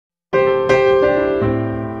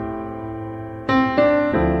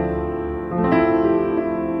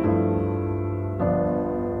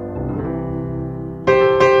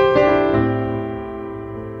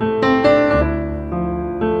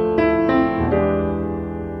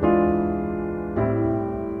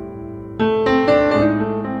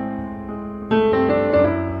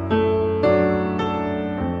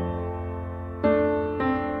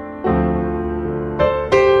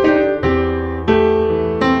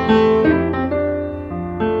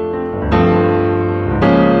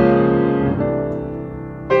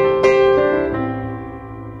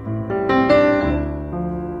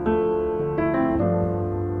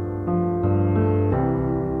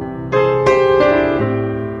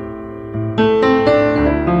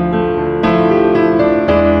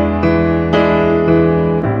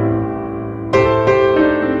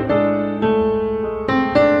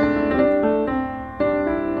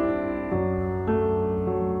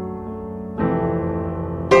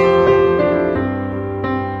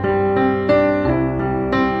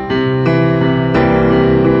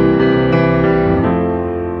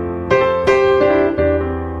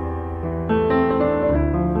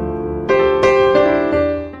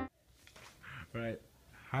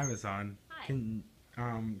Hassan. Hi.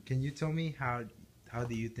 Can you tell me how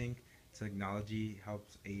do you think technology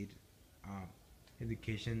helps aid uh,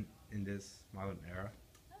 education in this modern era?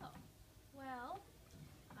 Oh, well,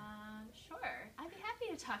 sure. I'd be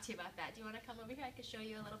happy to talk to you about that. Do you want to come over here? I could show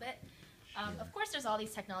you a little bit. Of Sure. course, there's all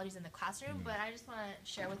these technologies in the classroom, Mm. but I just want to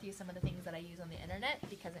share with you some of the things that I use on the internet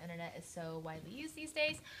because the internet is so widely used these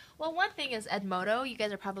days. Well, one thing is Edmodo. You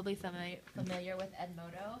guys are probably familiar with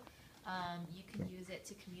Edmodo. You can use it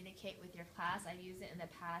to communicate with your class. I've used it in the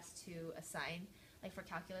past to assign, like for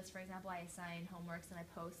calculus, for example, I assign homeworks and I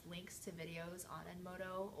post links to videos on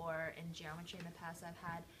Edmodo, or in geometry in the past I've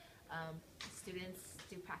had students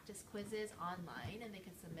do practice quizzes online and they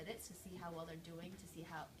can submit it to see how well they're doing, to see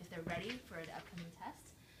how if they're ready for the upcoming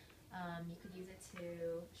test. You could use it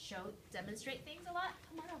to demonstrate things a lot.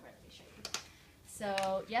 Come on over, let me show you.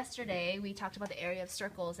 So yesterday we talked about the area of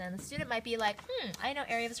circles, and the student might be like, I know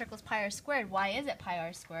area of a circle is pi r squared. Why is it pi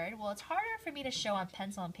r squared? Well, it's harder for me to show on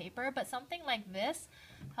pencil and paper, but something like this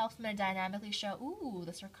helps me to dynamically show, ooh,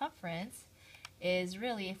 the circumference is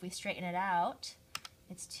really, if we straighten it out,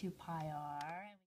 it's 2 pi r.